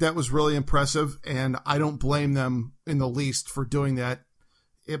 I think that was really impressive, and I don't blame them in the least for doing that.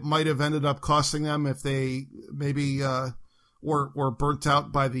 It might have ended up costing them if they maybe were burnt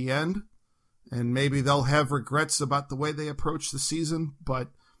out by the end, and maybe they'll have regrets about the way they approached the season. But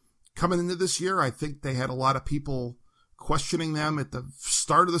coming into this year, I think they had a lot of people questioning them at the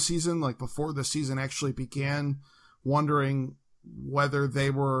start of the season, like before the season actually began, wondering whether they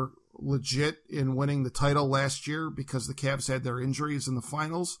were legit in winning the title last year because the Cavs had their injuries in the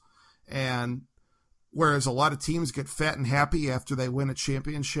finals. And whereas a lot of teams get fat and happy after they win a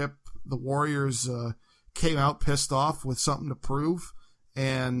championship, the Warriors came out pissed off with something to prove.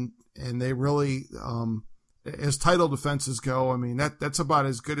 And they really, as title defenses go, I mean, that's about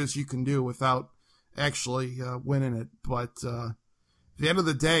as good as you can do without actually winning it. But at the end of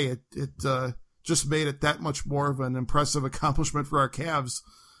the day, it just made it that much more of an impressive accomplishment for our Cavs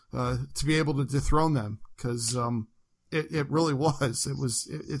to be able to dethrone them, because it really was.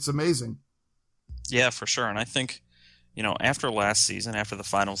 It's amazing. Yeah, for sure. And I think, after last season, after the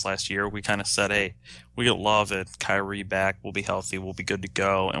finals last year, we kind of said, hey, we get Love it, Kyrie back, we'll be healthy, we'll be good to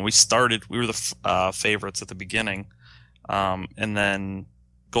go. And we were the favorites at the beginning. And then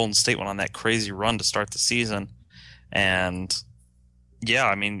Golden State went on that crazy run to start the season. And yeah,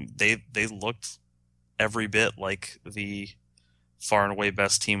 I mean, they looked every bit like the far and away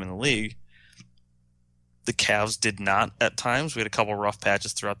best team in the league. The Cavs did not at times. We had a couple rough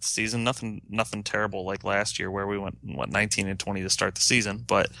patches throughout the season. Nothing terrible like last year where we went 19-20 to start the season.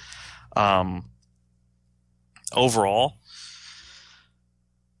 But overall,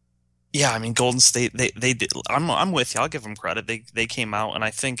 yeah, I mean, Golden State, they did. I'm with you. I'll give them credit. They came out, and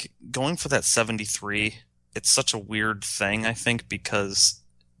I think going for that 73, it's such a weird thing, I think, because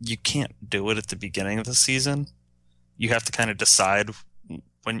you can't do it at the beginning of the season. You have to kind of decide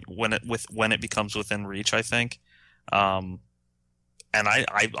when it becomes within reach, I think. And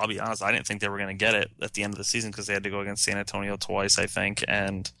I'll be honest, I didn't think they were going to get it at the end of the season because they had to go against San Antonio twice, I think.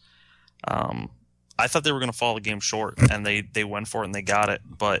 And I thought they were going to fall a game short, and they went for it and they got it.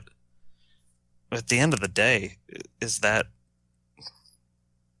 But at the end of the day, it's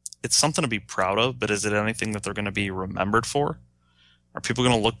something to be proud of, but is it anything that they're going to be remembered for? Are people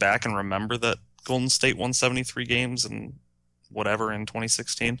going to look back and remember that Golden State won 73 games and whatever in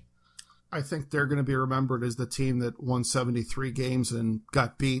 2016? I think they're going to be remembered as the team that won 73 games and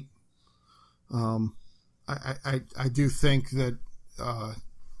got beat. I do think that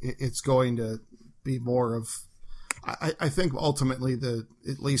it's going to be more of. I think ultimately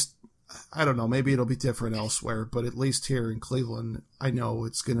at least, I don't know, maybe it'll be different elsewhere, but at least here in Cleveland, I know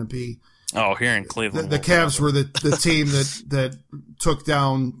it's going to be. Oh, here in Cleveland. The Cavs were the team that took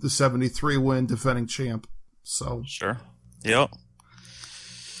down the 73 win defending champ. So sure. Yep.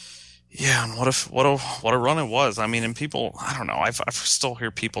 Yeah, and what a run it was. I mean, and people, I don't know. I still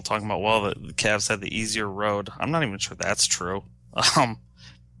hear people talking about, well, the Cavs had the easier road. I'm not even sure that's true. The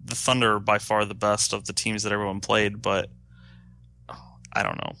Thunder are by far the best of the teams that everyone played, but I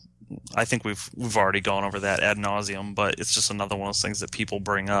don't know. I think we've already gone over that ad nauseum, but it's just another one of those things that people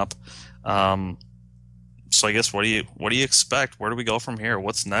bring up. So I guess what do you expect? Where do we go from here?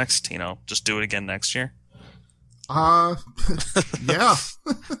 What's next? Just do it again next year? Yeah. Yeah.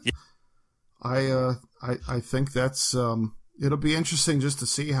 I think that's it'll be interesting just to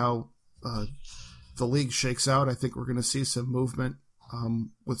see how the league shakes out. I think we're going to see some movement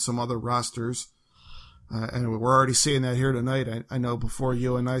with some other rosters. And we're already seeing that here tonight. I know before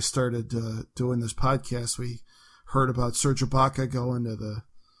you and I started doing this podcast, we heard about Serge Ibaka going to the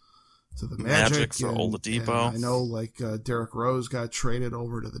Magic for Oladipo. I know, Derrick Rose got traded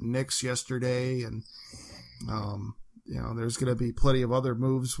over to the Knicks yesterday, and there's going to be plenty of other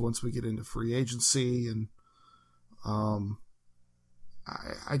moves once we get into free agency. And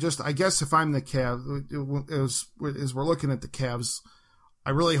I guess if I'm the Cavs, as we're looking at the Cavs,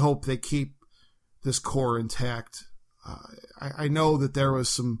 I really hope they keep this core intact. I know that there was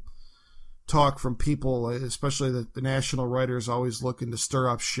some talk from people, especially the national writers, always looking to stir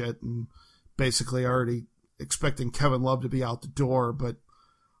up shit and basically already expecting Kevin Love to be out the door. But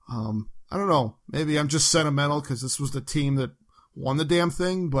I don't know. Maybe I'm just sentimental because this was the team that won the damn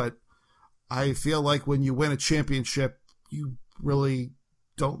thing. But I feel like when you win a championship, you really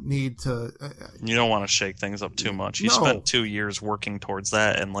don't need to. You don't want to shake things up too much. You spent 2 years working towards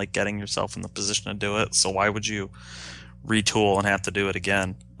that and like getting yourself in the position to do it. So why would you retool and have to do it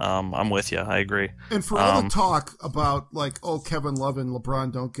again? I'm with you. I agree. And for all the talk about like, oh, Kevin Love and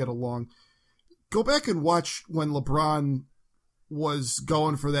LeBron don't get along, go back and watch when LeBron was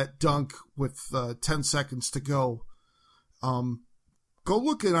going for that dunk with 10 seconds to go. Go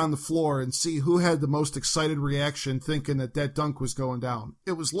look it on the floor and see who had the most excited reaction thinking that dunk was going down.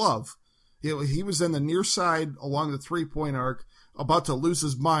 It was Love. He was in the near side along the three-point arc, about to lose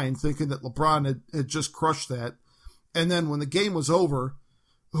his mind, thinking that LeBron had just crushed that. And then when the game was over,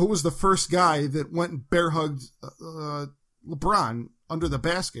 who was the first guy that went and bear-hugged LeBron under the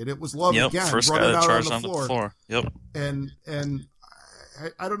basket? It was Love again, first running guy that out charged on the floor. Yep. And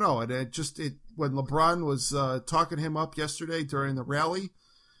I don't know. When LeBron was talking him up yesterday during the rally,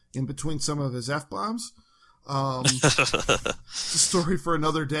 in between some of his F-bombs, it's a story for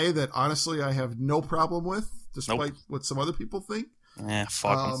another day that honestly I have no problem with, despite what some other people think.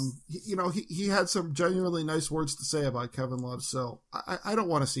 Fuck him. He had some genuinely nice words to say about Kevin Love, so I don't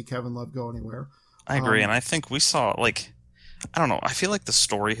want to see Kevin Love go anywhere. I agree, and I think we saw, like, I don't know, I feel like the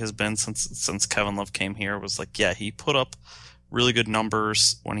story has been since Kevin Love came here was like, yeah, he put up really good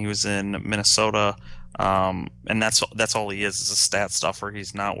numbers when he was in Minnesota, and that's all he is a stat stuffer.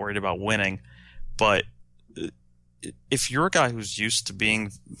 He's not worried about winning. But if you're a guy who's used to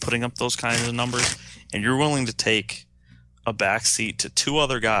putting up those kinds of numbers, and you're willing to take a backseat to two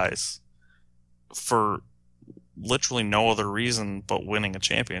other guys for literally no other reason but winning a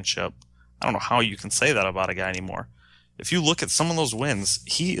championship, I don't know how you can say that about a guy anymore. If you look at some of those wins,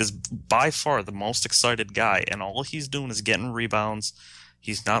 he is by far the most excited guy, and all he's doing is getting rebounds.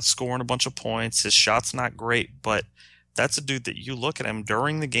 He's not scoring a bunch of points. His shot's not great, but that's a dude that you look at him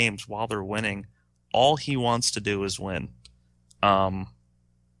during the games while they're winning, all he wants to do is win.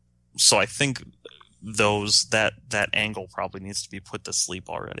 So I think that angle probably needs to be put to sleep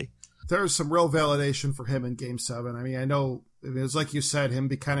already. There's some real validation for him in Game 7. I mean, I know it was like you said, him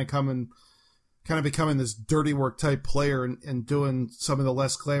becoming this dirty work type player and doing some of the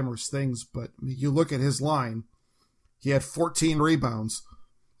less glamorous things. But I mean, you look at his line, he had 14 rebounds,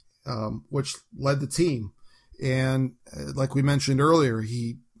 which led the team. And like we mentioned earlier,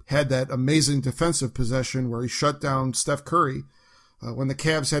 he had that amazing defensive possession where he shut down Steph Curry when the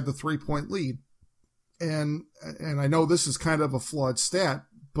Cavs had the 3-point lead. And I know this is kind of a flawed stat,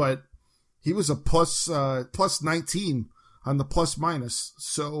 but he was a plus 19 on the plus minus.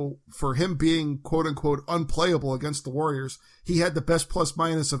 So for him being quote unquote unplayable against the Warriors, he had the best plus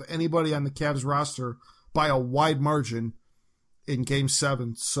minus of anybody on the Cavs roster by a wide margin in Game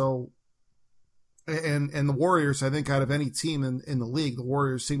 7. So, and the Warriors, I think out of any team in the league, the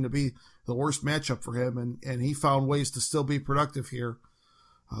Warriors seem to be the worst matchup for him, and he found ways to still be productive here.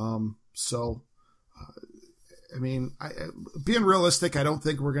 I mean, being realistic, I don't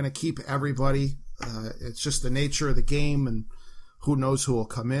think we're going to keep everybody. It's just the nature of the game, and who knows who will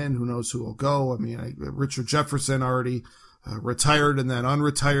come in, who knows who will go. I mean, Richard Jefferson already retired and then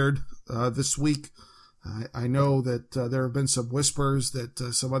unretired this week. I know that there have been some whispers that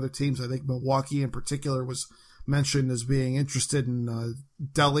some other teams, I think Milwaukee in particular, was mentioned as being interested in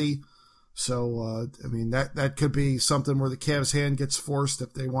Delhi. So, I mean, that could be something where the Cavs' hand gets forced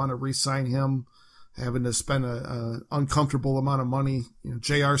if they want to re-sign him, having to spend an uncomfortable amount of money. You know,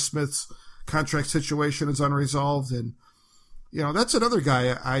 J.R. Smith's contract situation is unresolved. And, you know, that's another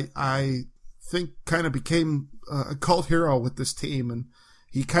guy I think kind of became a cult hero with this team. And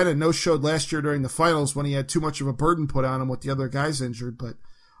he kind of no-showed last year during the finals when he had too much of a burden put on him with the other guys injured. But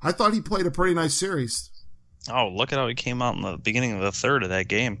I thought he played a pretty nice series. Oh, look at how he came out in the beginning of the third of that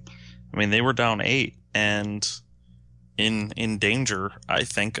game. I mean, they were down 8 and in danger, I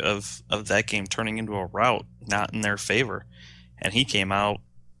think, of that game turning into a rout, not in their favor. And he came out,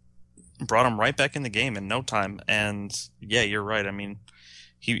 brought him right back in the game in no time. And yeah, you're right. I mean,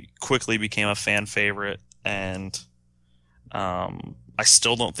 he quickly became a fan favorite, and I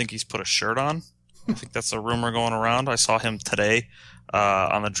still don't think he's put a shirt on. I think that's a rumor going around. I saw him today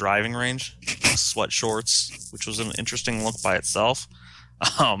on the driving range, sweat shorts, which was an interesting look by itself,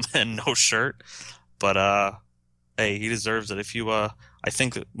 and no shirt. But hey, he deserves it. If you, I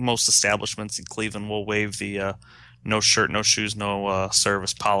think that most establishments in Cleveland will waive the no shirt, no shoes, no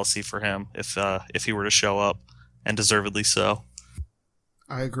service policy for him if he were to show up. and deservedly so.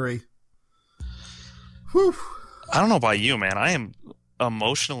 I agree. Whew. I don't know about you, man. I am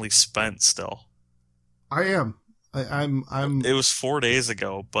emotionally spent still. I am. I'm. It was 4 days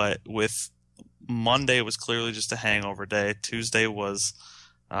ago, but with Monday was clearly just a hangover day. Tuesday was,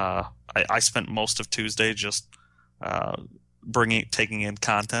 I spent most of Tuesday just taking in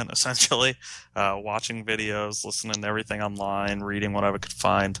content, essentially, watching videos, listening to everything online, reading whatever I could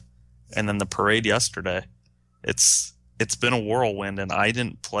find, and then the parade yesterday. It's been a whirlwind, and I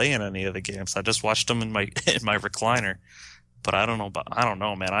didn't play in any of the games. I just watched them in my recliner. But I don't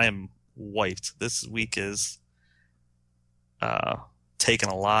know, man. I am wiped. This week is taking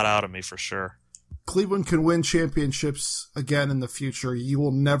a lot out of me for sure. Cleveland can win championships again in the future. You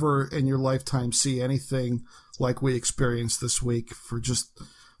will never in your lifetime see anything like we experienced this week for just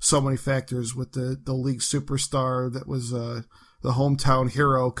so many factors, with the league superstar that was the hometown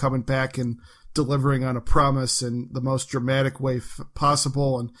hero coming back and delivering on a promise in the most dramatic way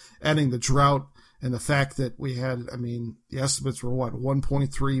possible, and ending the drought, and the fact that we had, the estimates were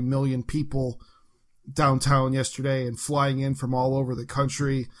 1.3 million people downtown yesterday and flying in from all over the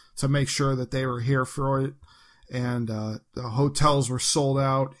country to make sure that they were here for it. And the hotels were sold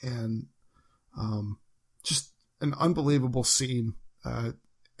out, and just an unbelievable scene. And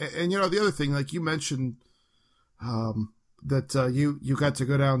the other thing, like you mentioned, that you got to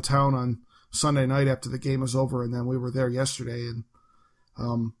go downtown on Sunday night after the game was over, and then we were there yesterday. And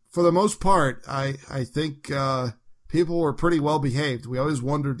for the most part, I think people were pretty well behaved. We always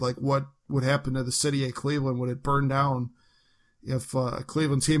wondered what would happen to the city of Cleveland. Would it burn down if a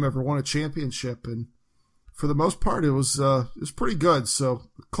Cleveland team ever won a championship? And for the most part, it was pretty good. So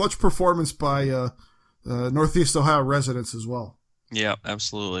clutch performance by Northeast Ohio residents as well. Yeah,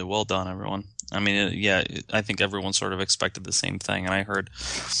 absolutely. Well done, everyone. I think everyone sort of expected the same thing. And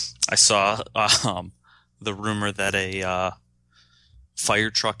I saw the rumor that a fire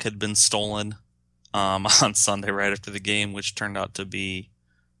truck had been stolen on Sunday right after the game, which turned out to be,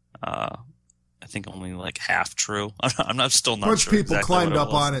 I think, only like half true. I'm still not sure. A bunch of people exactly climbed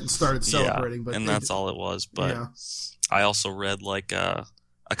up on it and started celebrating. Yeah, that's all it was. But yeah. I also read a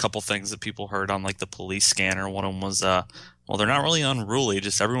couple things that people heard on the police scanner. One of them was, they're not really unruly,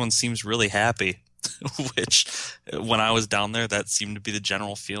 just everyone seems really happy. Which, when I was down there, that seemed to be the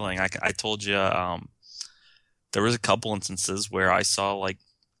general feeling. I told you, there was a couple instances where I saw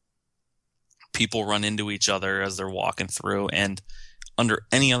people run into each other as they're walking through, and under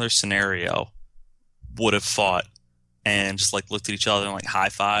any other scenario would have fought and just looked at each other and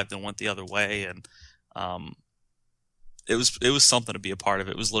high-fived and went the other way. And it was something to be a part of.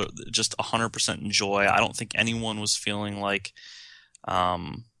 It was just 100% joy. I don't think anyone was feeling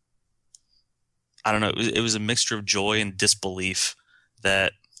I don't know. It was a mixture of joy and disbelief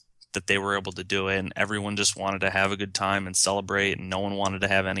that they were able to do it, and everyone just wanted to have a good time and celebrate, and no one wanted to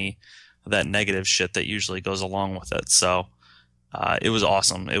have any of that negative shit that usually goes along with it. So it was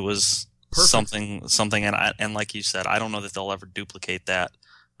awesome. It was perfect. something, and like you said, I don't know that they'll ever duplicate that.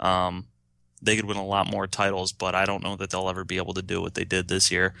 They could win a lot more titles, but I don't know that they'll ever be able to do what they did this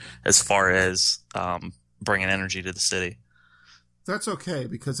year as far as bringing energy to the city. That's okay,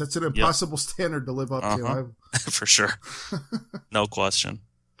 because that's an impossible standard to live up to. For sure. No question.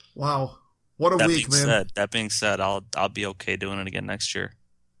 Wow. What a week, man. That being said, I'll be okay doing it again next year.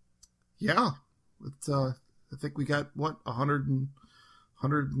 Yeah. I think we got,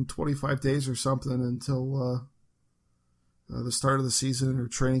 125 days or something until the start of the season or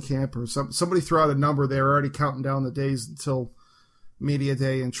training camp or something. Somebody threw out a number. They were already counting down the days until media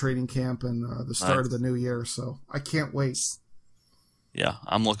day and training camp and the start of the new year. So I can't wait. Yeah,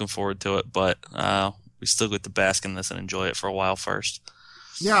 I'm looking forward to it, but we still get to bask in this and enjoy it for a while first.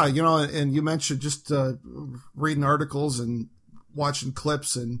 Yeah, and you mentioned just reading articles and watching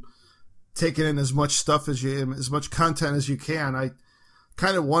clips and taking in as much stuff as much content as you can. I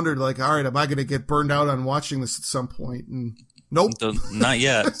kind of wondered, all right, am I going to get burned out on watching this at some point? And nope, not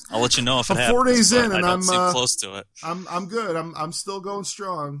yet. I'll let you know if it happens. 4 days in, and I'm close to it. I'm good. I'm still going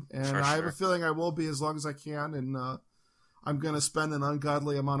strong, and sure. I have a feeling I will be as long as I can. And I'm going to spend an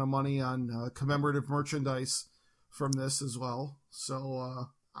ungodly amount of money on commemorative merchandise from this as well. So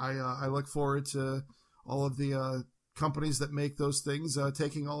I look forward to all of the companies that make those things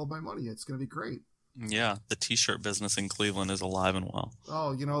taking all of my money. It's going to be great. Yeah, the T-shirt business in Cleveland is alive and well.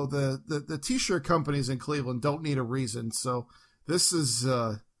 Oh, the T-shirt companies in Cleveland don't need a reason. So this is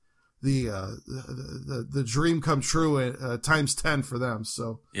the dream come true times 10 for them.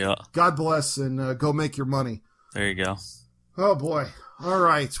 So yeah, God bless, and go make your money. There you go. Oh boy. All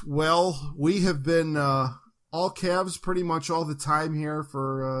right. Well, we have been all Cavs pretty much all the time here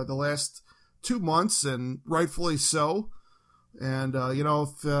for the last 2 months, and rightfully so. And,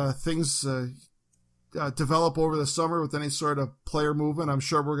 if things develop over the summer with any sort of player movement, I'm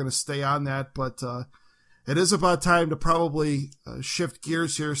sure we're going to stay on that. But it is about time to probably shift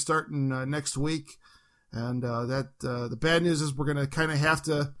gears here starting next week. And the bad news is we're going to kind of have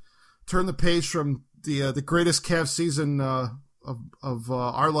to turn the page from the greatest Cavs season of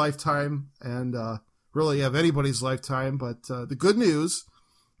our lifetime, and really of anybody's lifetime. But the good news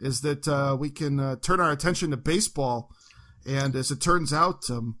is that we can turn our attention to baseball. And as it turns out,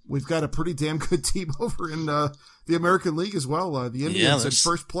 we've got a pretty damn good team over in the American League as well. The Indians in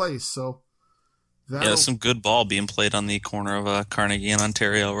first place. So some good ball being played on the corner of Carnegie and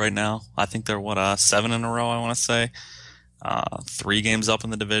Ontario right now. I think they're 7 in a row, I want to say. 3 games up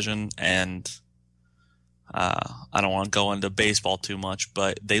in the division, and I don't want to go into baseball too much,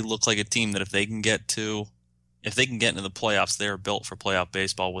 but they look like a team that if they can get into the playoffs, they are built for playoff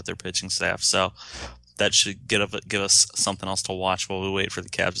baseball with their pitching staff. So that should give us something else to watch while we wait for the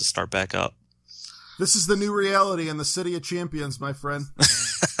Cavs to start back up. This is the new reality in the City of Champions, my friend.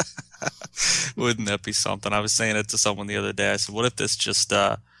 Wouldn't that be something? I was saying it to someone the other day. I said, what if this just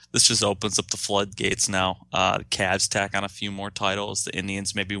opens up the floodgates now? The Cavs tack on a few more titles. The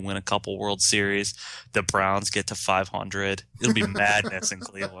Indians maybe win a couple World Series. The Browns get to 500. It'll be madness in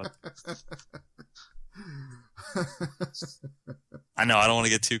Cleveland. I know, I don't want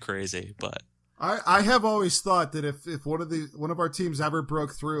to get too crazy, but I have always thought that if one of our teams ever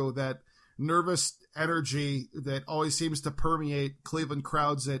broke through, that nervous energy that always seems to permeate Cleveland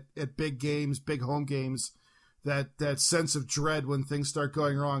crowds at big games, big home games, that sense of dread when things start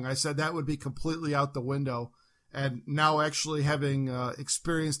going wrong, I said that would be completely out the window. And now actually having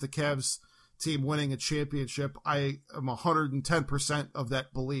experienced the Cavs team winning a championship, I am 110% of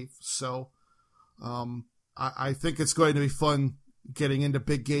that belief. So I think it's going to be fun getting into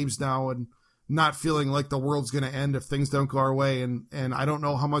big games now and not feeling like the world's going to end if things don't go our way. And I don't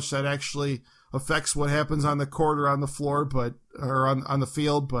know how much that actually affects what happens on the court or on the floor, or on the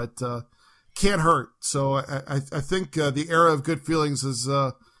field, but can't hurt. So I think the era of good feelings is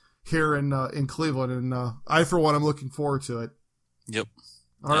here in Cleveland, and I, for one, am looking forward to it. Yep.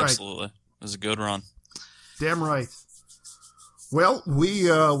 All right. Absolutely. It was a good run. Damn right. Well, we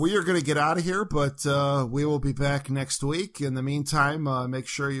are going to get out of here, but we will be back next week. In the meantime, make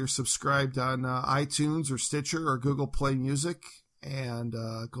sure you're subscribed on iTunes or Stitcher or Google Play Music, and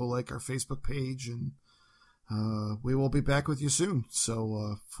go like our Facebook page, and we will be back with you soon.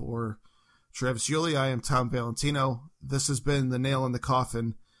 So for Travis Yulee, I am Tom Valentino. This has been The Nail in the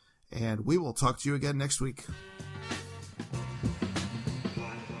Coffin, and we will talk to you again next week.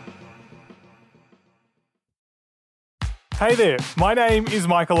 Hey there, my name is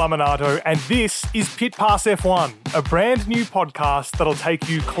Michael Laminato, and this is Pit Pass F1, a brand new podcast that'll take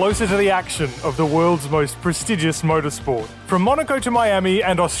you closer to the action of the world's most prestigious motorsport. From Monaco to Miami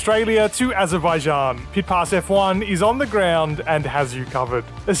and Australia to Azerbaijan, Pit Pass F1 is on the ground and has you covered.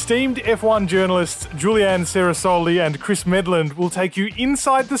 Esteemed F1 journalists Julianne Cerasoli and Chris Medland will take you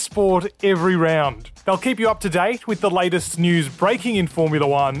inside the sport every round. They'll keep you up to date with the latest news breaking in Formula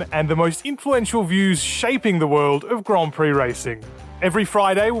One and the most influential views shaping the world of Grand Prix racing. Every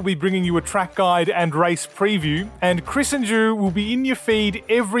Friday, we'll be bringing you a track guide and race preview, and Chris and Ju will be in your feed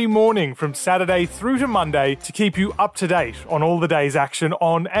every morning from Saturday through to Monday to keep you up to date on all the day's action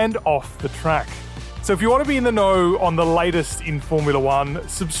on and off the track. So if you want to be in the know on the latest in Formula One,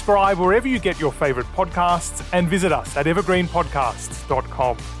 subscribe wherever you get your favourite podcasts and visit us at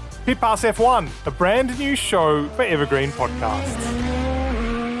evergreenpodcasts.com. Pit Pass F1, a brand new show for Evergreen Podcasts.